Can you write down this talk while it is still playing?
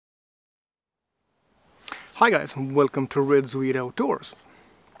Hi guys, and welcome to Red Swede Outdoors.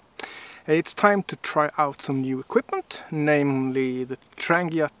 It's time to try out some new equipment, namely the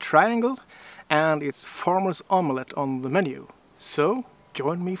Trangia Triangle and its farmer's omelette on the menu. So,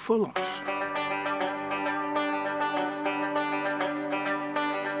 join me for lunch.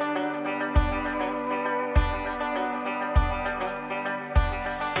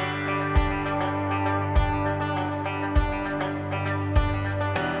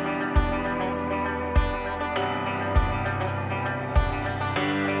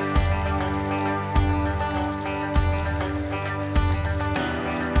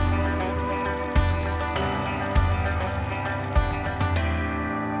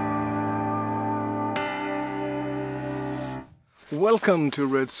 Welcome to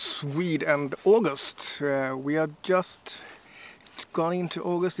Red Swede and August. We are just gone into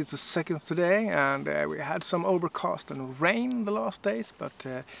August. It's the 2nd today, and we had some overcast and rain the last days,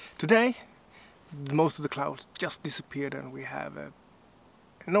 but today most of the clouds just disappeared and we have an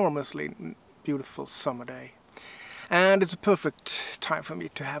enormously beautiful summer day. And it's a perfect time for me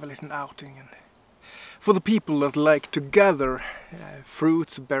to have a little outing. And for the people that like to gather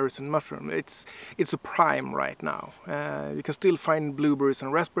fruits, berries and mushrooms, it's a prime right now. You can still find blueberries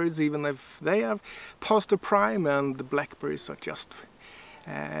and raspberries even if they have passed the prime, and the blackberries are just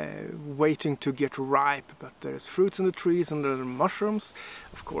waiting to get ripe. But there's fruits in the trees and there are mushrooms.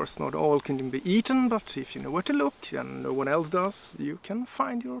 Of course not all can be eaten, but if you know where to look and no one else does, you can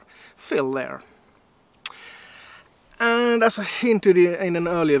find your fill there. And as I hinted in an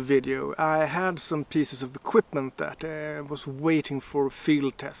earlier video, I had some pieces of equipment that was waiting for a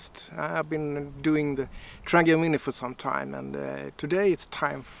field test. I've been doing the Trangia Mini for some time, and today it's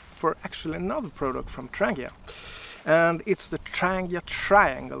time for actually another product from Trangia. And it's the Trangia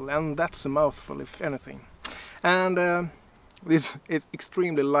Triangle, and that's a mouthful if anything. And this is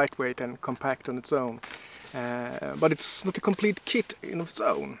extremely lightweight and compact on its own, but it's not a complete kit in its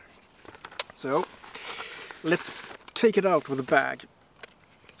own. So let's take it out with a bag,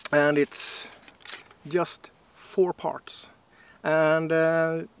 and it's just 4 parts, and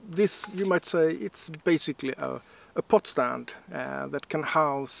this, you might say, it's basically a pot stand that can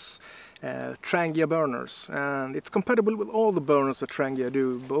house Trangia burners, and it's compatible with all the burners that Trangia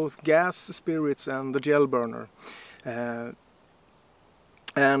do, both gas, spirits and the gel burner.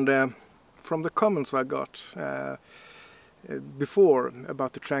 From the comments I got before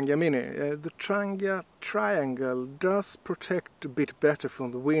about the Trangia Mini, the Trangia Triangle does protect a bit better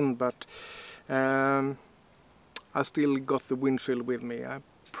from the wind, but I still got the windshield with me.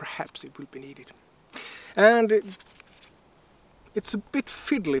 Perhaps it will be needed. And it's a bit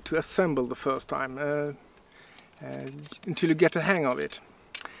fiddly to assemble the first time until you get the hang of it.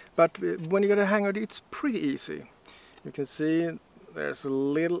 But when you get a hang of it, it's pretty easy. You can see there's a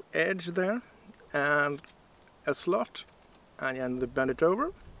little edge there and a slot, and you bend it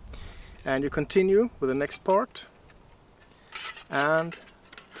over, and you continue with the next part, and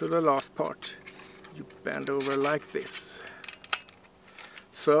to the last part you bend over like this.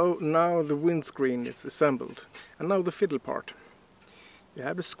 So now the windscreen is assembled, and now the fiddle part. You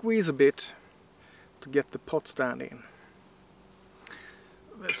have to squeeze a bit to get the pot stand in.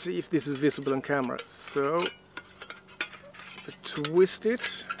 Let's see if this is visible on camera. So twist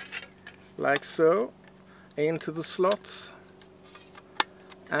it like so into the slots,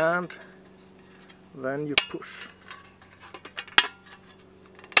 and then you push.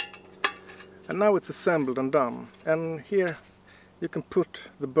 And now it's assembled and done. And here you can put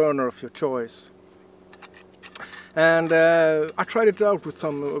the burner of your choice. And I tried it out with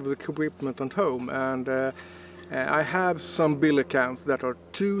some of the equipment at home, and I have some billy cans that are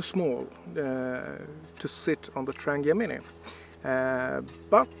too small to sit on the Trangia Mini.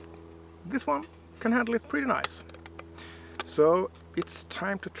 But this one can handle it pretty nice. So it's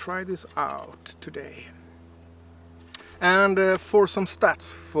time to try this out today. And for some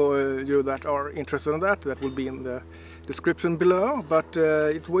stats for you that are interested in that will be in the description below. But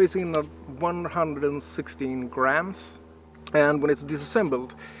it weighs in at 116 grams, and when it's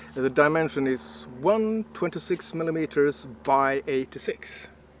disassembled the dimension is 126 millimeters by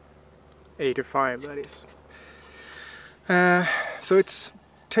 85 that is. So it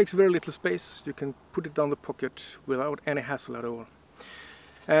takes very little space. You can put it down the pocket without any hassle at all.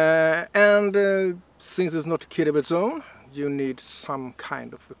 Since it's not a kit of its own, you need some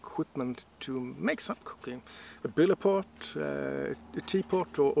kind of equipment to make some cooking. A billy pot, a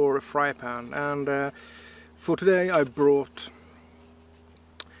teapot or a fry pan. And for today I brought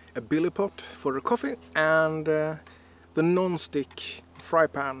a billy pot for the coffee and the non-stick fry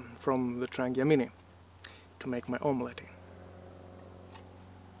pan from the Trangia Mini to make my omelette in.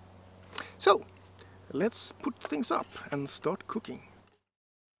 So let's put things up and start cooking.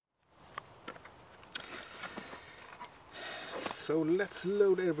 So let's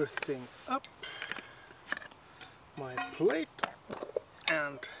load everything up. My plate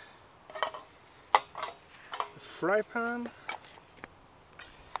and the fry pan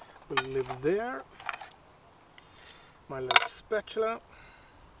will live there. My little spatula.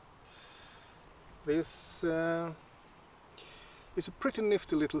 This is a pretty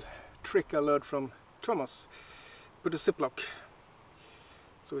nifty little trick I learned from Thomas. Put a ziplock,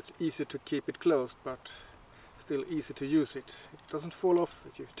 so it's easy to keep it closed, but still easy to use it. It doesn't fall off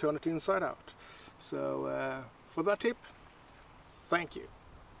if you turn it inside out. So for that tip, thank you.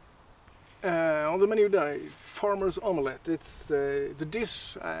 On the menu today, farmer's omelette. It's the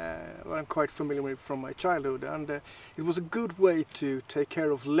dish I'm quite familiar with from my childhood, and it was a good way to take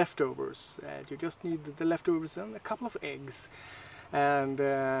care of leftovers. You just need the leftovers and a couple of eggs, and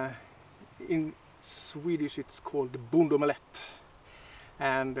in Swedish it's called Omelette,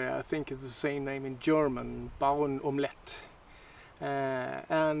 and I think it's the same name in German, Omelette,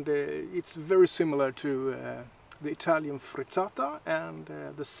 and it's very similar to the Italian frittata and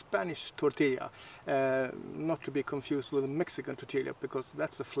the Spanish tortilla, not to be confused with the Mexican tortilla, because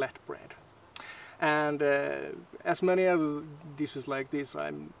that's a flat bread. And as many other dishes like this,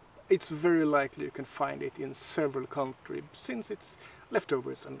 it's very likely you can find it in several countries, since it's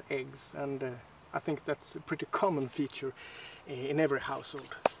leftovers and eggs, and I think that's a pretty common feature in every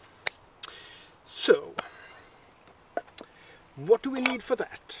household. So, what do we need for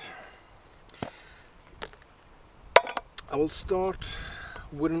that? I will start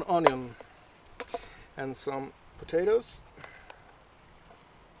with an onion and some potatoes.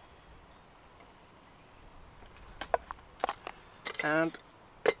 And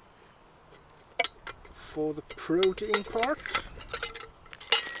for the protein part,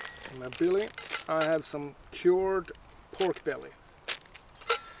 in my belly, I have some cured pork belly.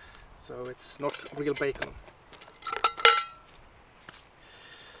 So it's not real bacon.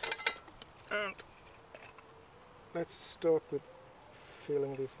 And let's start with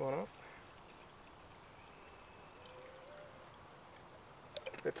filling this one up.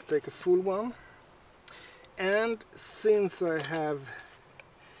 Let's take a full one. And since I have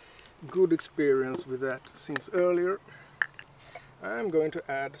good experience with that since earlier, I'm going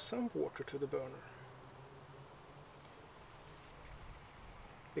to add some water to the burner,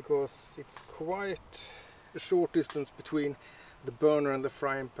 because it's quite a short distance between the burner and the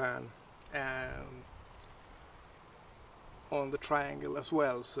frying pan, and on the triangle as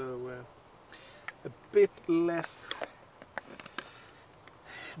well, so a bit less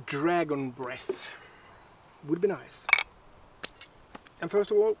dragon breath would be nice. And first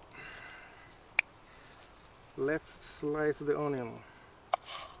of all, let's slice the onion.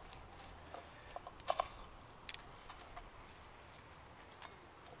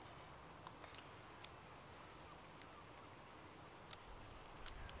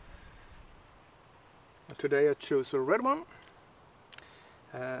 Today I chose a red one.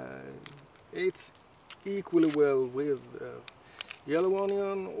 It's equally well with yellow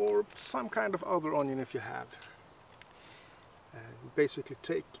onion or some kind of other onion if you have. Basically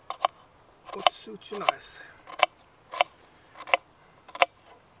take what suits you nice.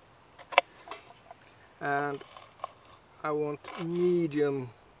 And I want medium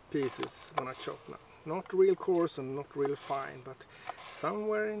pieces when I chop now. Not real coarse and not real fine, but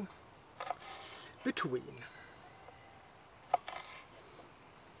somewhere in between.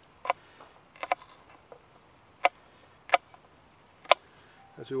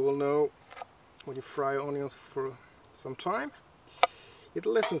 As you all know, when you fry onions for some time, it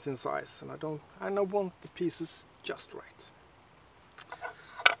lessens in size, and I want the pieces just right.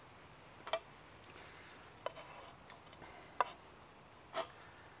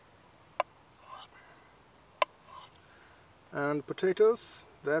 And potatoes,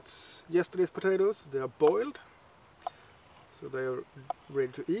 that's yesterday's potatoes. They are boiled, so they are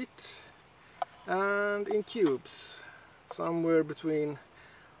ready to eat, and in cubes, somewhere between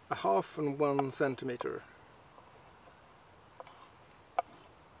 1/2 and 1 centimeter.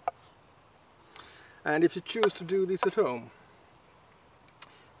 And if you choose to do this at home,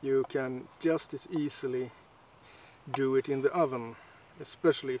 you can just as easily do it in the oven,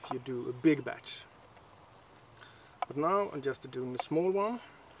 especially if you do a big batch. But now I'm just doing a small one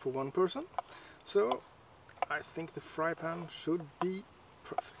for one person, so I think the fry pan should be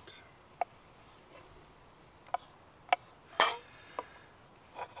perfect.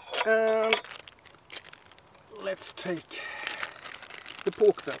 And let's take the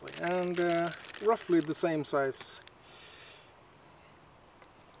pork belly, and roughly the same size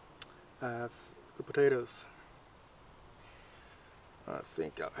as the potatoes. I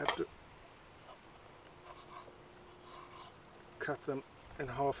think I'll have to cut them in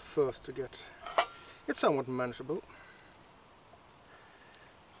half first to get it somewhat manageable.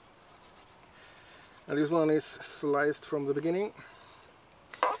 And this one is sliced from the beginning.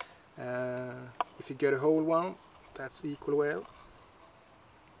 If you get a whole one, that's equal well.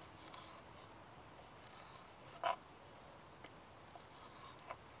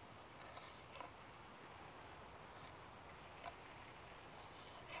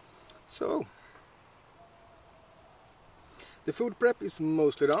 So, the food prep is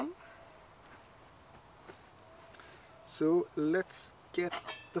mostly done. So let's get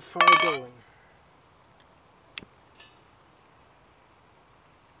the fire going.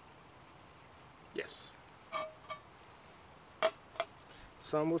 Yes.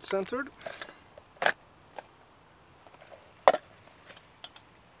 Somewhat centered.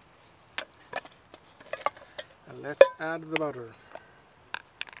 And let's add the butter.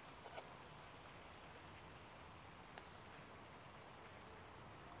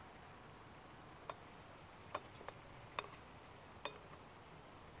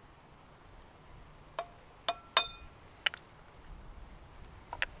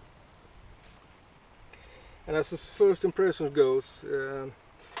 And as the first impression goes,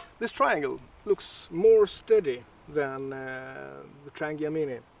 this triangle looks more steady than the Trangia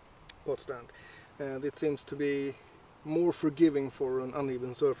Mini pot stand. And it seems to be more forgiving for an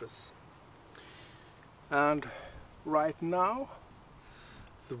uneven surface. And right now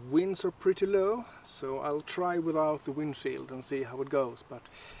the winds are pretty low, so I'll try without the windshield and see how it goes. But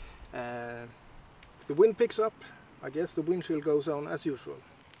if the wind picks up, I guess the windshield goes on as usual.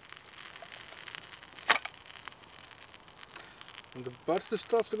 When the butter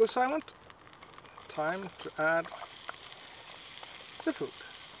starts to go silent, time to add the food.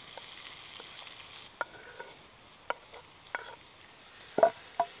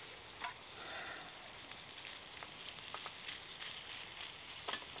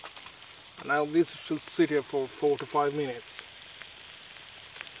 And now this should sit here for 4 to 5 minutes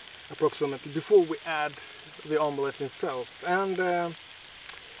approximately before we add the omelette itself. And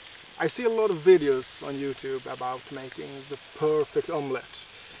I see a lot of videos on YouTube about making the perfect omelette,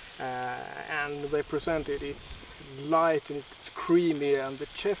 and they present it. It's light and it's creamy, and the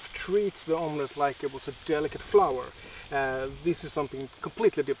chef treats the omelette like it was a delicate flower. This is something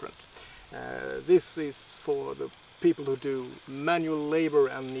completely different. This is for the people who do manual labor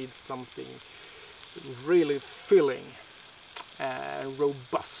and need something really filling and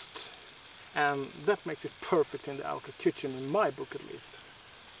robust, and that makes it perfect in the outer kitchen, in my book at least.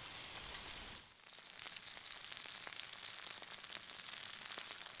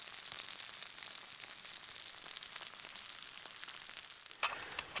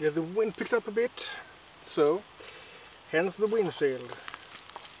 Yeah, the wind picked up a bit, so hence the windshield.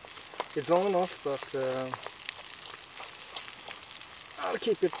 It's on and off, but I'll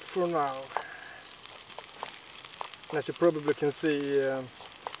keep it for now. As you probably can see,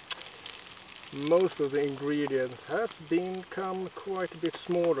 most of the ingredients has become quite a bit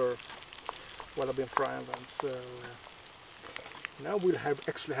smaller while I've been frying them. So now we'll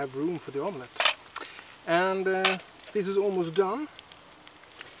actually have room for the omelette. And this is almost done.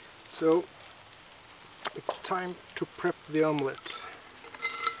 So it's time to prep the omelette,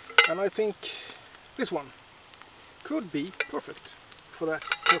 and I think this one could be perfect for that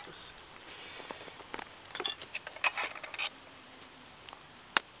purpose.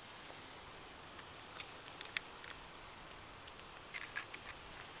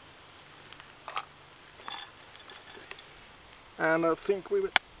 And I think we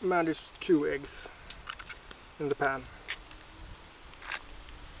will manage 2 eggs in the pan.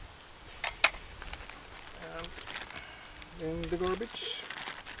 In the garbage,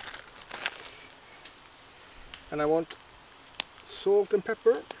 and I want salt and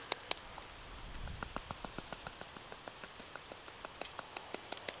pepper,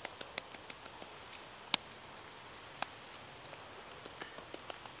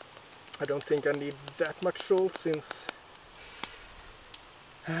 I don't think I need that much salt, since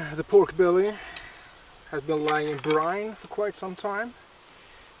the pork belly has been lying in brine for quite some time,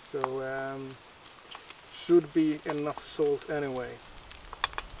 so should be enough salt anyway.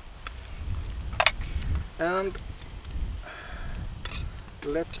 And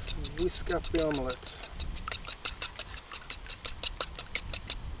let's whisk up the omelette.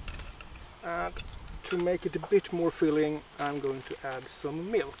 And to make it a bit more filling, I'm going to add some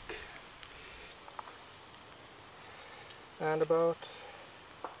milk. And about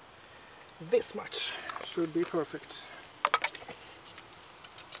this much should be perfect.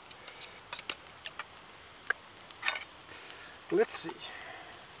 Let's see.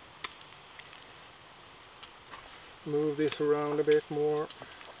 Move this around a bit more.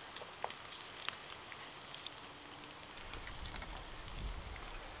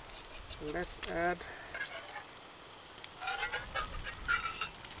 Let's add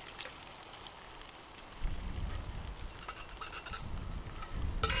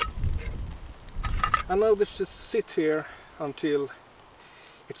and now this just sit here until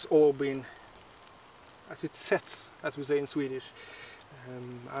it's all been, as it sets, as we say in Swedish.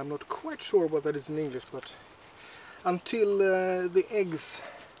 I'm not quite sure what that is in English, but until the eggs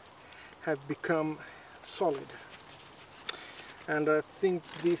have become solid. And I think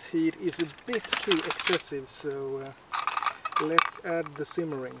this heat is a bit too excessive, so let's add the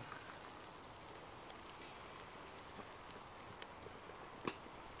simmering.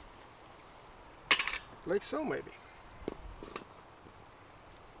 Like so, maybe.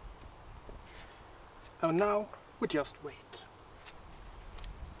 And now we just wait.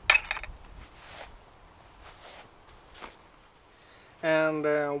 And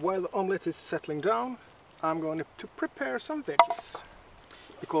while the omelette is settling down, I'm going to prepare some veggies,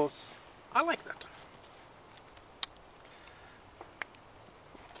 because I like that.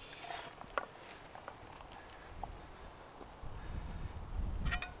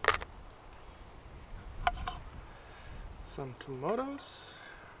 Some tomatoes.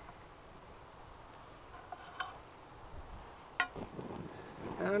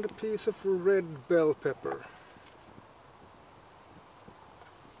 And a piece of red bell pepper.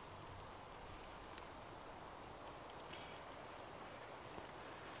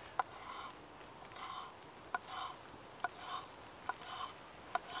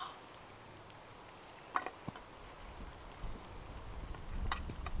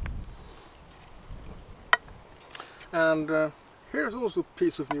 And here's also a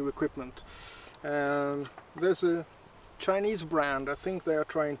piece of new equipment. There's a Chinese brand. I think they are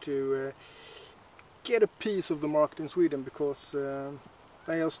trying to get a piece of the market in Sweden, because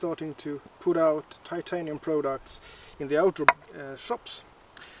they are starting to put out titanium products in the outdoor shops.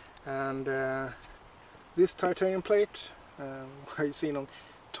 And this titanium plate, I've seen on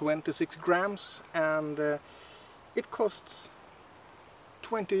 26 grams, and it costs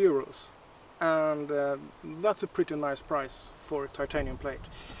 20 euros. And that's a pretty nice price for a titanium plate.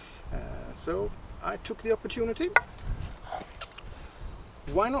 So I took the opportunity.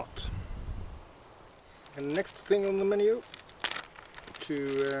 Why not? And next thing on the menu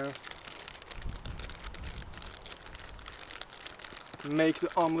to make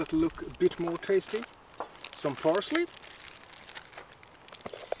the omelette look a bit more tasty, some parsley.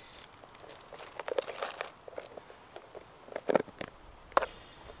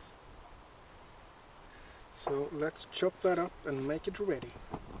 So let's chop that up and make it ready.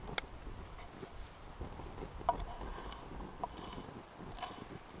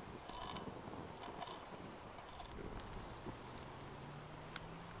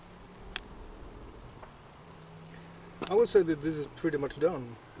 I would say that this is pretty much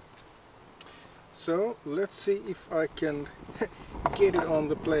done. So let's see if I can get it on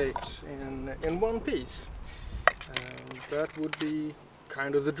the plate in one piece. That would be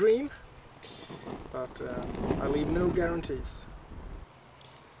kind of the dream. But I leave no guarantees.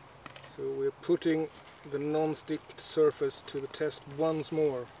 So we're putting the non-stick surface to the test once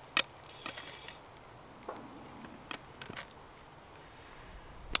more.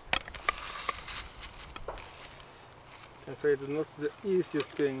 I can say it's not the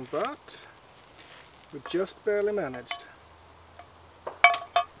easiest thing, but we just barely managed.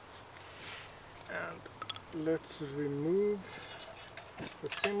 And let's remove the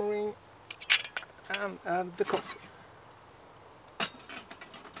simmering and add the coffee.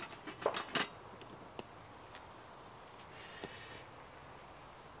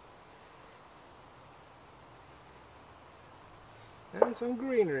 And some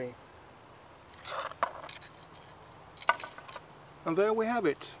greenery. And there we have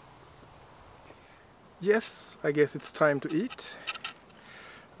it. Yes, I guess it's time to eat.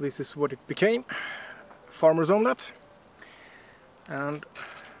 This is what it became. Farmer's omelette. And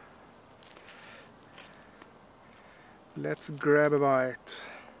let's grab a bite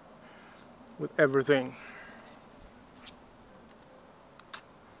with everything.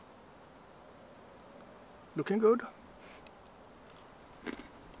 Looking good.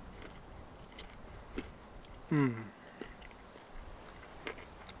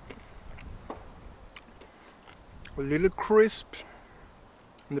 A little crisp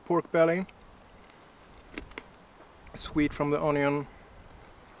in the pork belly. Sweet from the onion.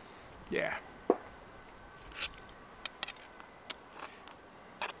 Yeah.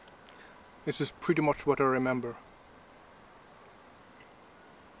 This is pretty much what I remember.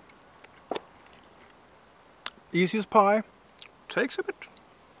 easy as pie, takes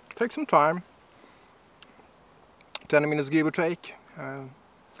some time, 10 minutes give or take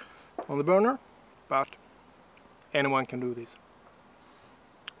on the burner, but anyone can do this.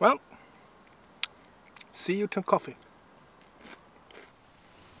 Well, see you to coffee.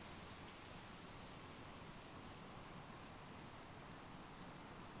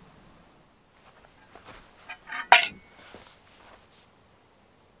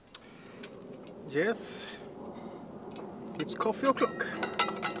 Yes, it's coffee o'clock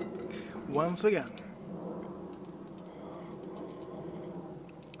once again.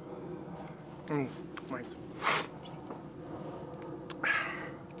 Nice.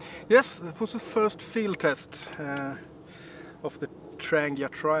 Yes, that was the first field test of the Trangia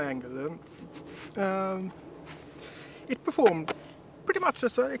Triangle. It performed pretty much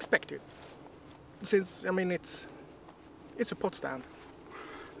as I expected, since I mean it's a pot stand.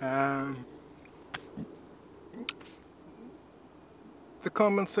 The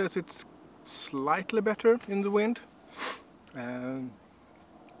comment says it's slightly better in the wind than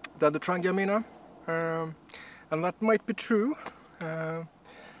the Trangia Mina, and that might be true.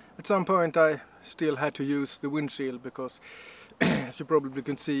 At some point I still had to use the windshield because, as you probably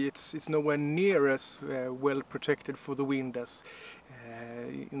can see, it's nowhere near as well protected for the wind as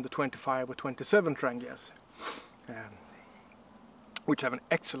in the 25 or 27 Trangias, which have an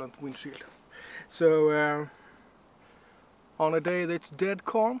excellent windshield. So on a day that's dead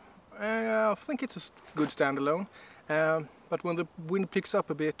calm, I think it's a good standalone. But when the wind picks up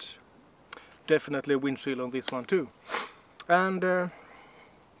a bit, definitely a windshield on this one too. And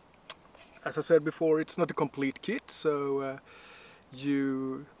as I said before, it's not a complete kit, so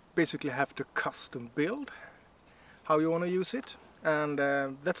you basically have to custom build how you want to use it, and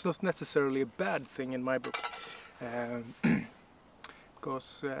that's not necessarily a bad thing in my book.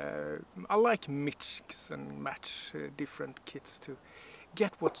 Because I like mix and match different kits to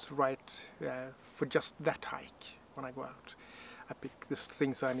get what's right for just that hike when I go out. I pick the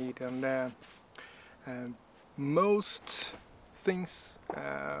things I need, and most things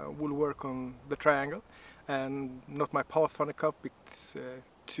will work on the Triangle, and not my Pathfinder cup. It's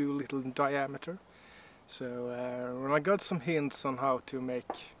too little in diameter. So when I got some hints on how to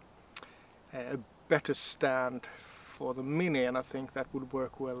make a better stand for the Mini, and I think that would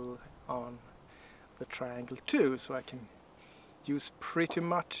work well on the Triangle too, so I can use pretty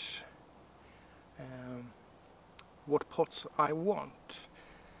much what pots I want.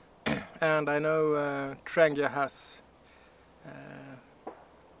 And I know Trangia has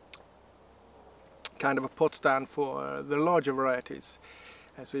kind of a pot stand for the larger varieties,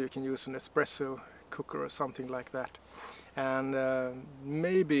 so you can use an espresso cooker or something like that, and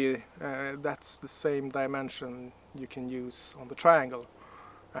maybe that's the same dimension you can use on the Triangle.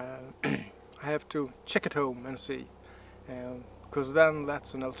 I have to check at home and see, because then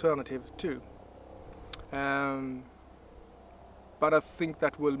that's an alternative too. But I think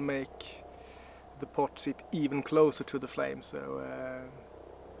that will make the pot sit even closer to the flame, so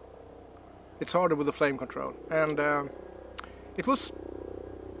it's harder with the flame control. And it was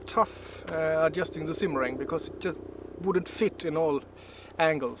tough adjusting the simmering, because it just wouldn't fit in all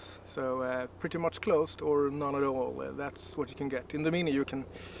angles, so pretty much closed or none at all. That's what you can get. In the Mini you can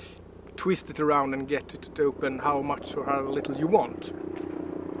twist it around and get it to open how much or how little you want.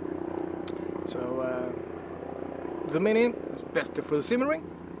 So the Mini is better for the simmering.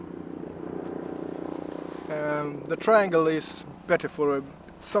 The Triangle is better for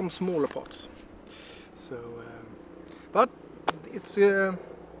some smaller pots. So, but it's a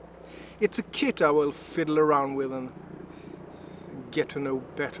kit I will fiddle around with and get to know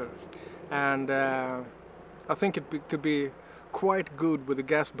better. And I think it could be quite good with a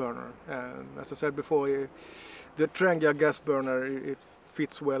gas burner. As I said before, the Trangia gas burner, it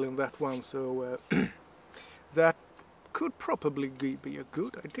fits well in that one, so that could probably be a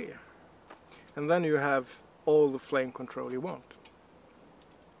good idea. And then you have all the flame control you want.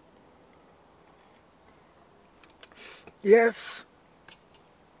 Yes,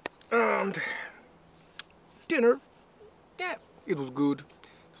 and dinner, yeah, it was good.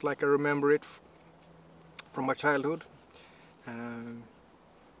 It's like I remember it from my childhood.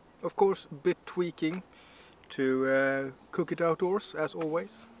 Of course, a bit tweaking to cook it outdoors, as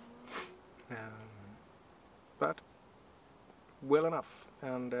always, but well enough.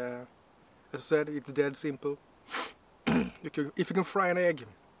 And as I said, it's dead simple. If you can fry an egg,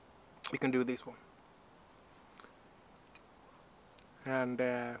 you can do this one. And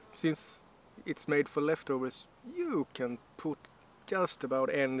since it's made for leftovers, you can put just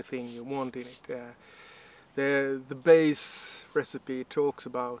about anything you want in it. The base recipe talks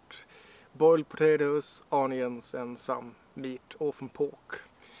about boiled potatoes, onions and some meat, often pork.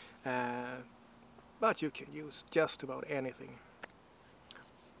 But you can use just about anything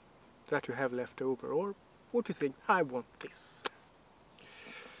that you have left over, or what you think, I want this.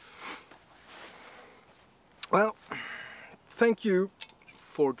 Well, thank you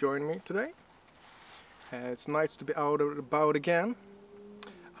for joining me today. It's nice to be out and about again.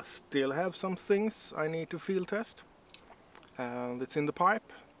 I still have some things I need to field test, and it's in the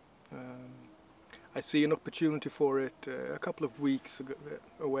pipe. I see an opportunity for it a couple of weeks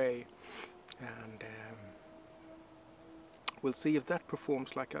away, and we'll see if that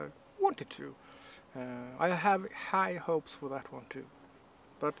performs like I wanted to. I have high hopes for that one too,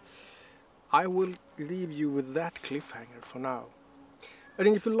 but I will leave you with that cliffhanger for now. I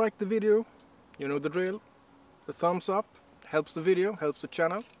think if you liked the video, you know the drill. The thumbs up helps the video, helps the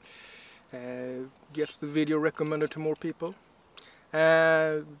channel, gets the video recommended to more people.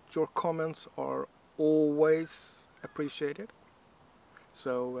 Your comments are always appreciated,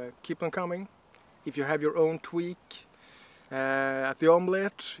 so keep on coming. If you have your own tweak at the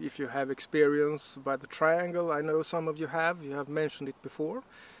omelette, if you have experience by the triangle, I know some of you have mentioned it before.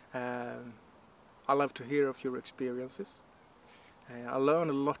 I love to hear of your experiences. I learn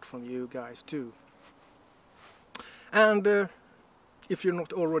a lot from you guys too. And if you're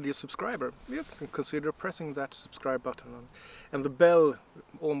not already a subscriber, you can consider pressing that subscribe button, and the bell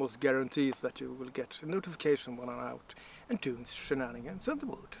almost guarantees that you will get a notification when I'm out and doing shenanigans in the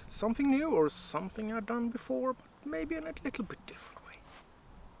wood. Something new or something I've done before, but maybe in a little bit different way.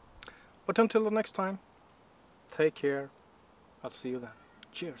 But until the next time, take care. I'll see you then.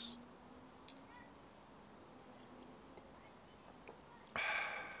 Cheers.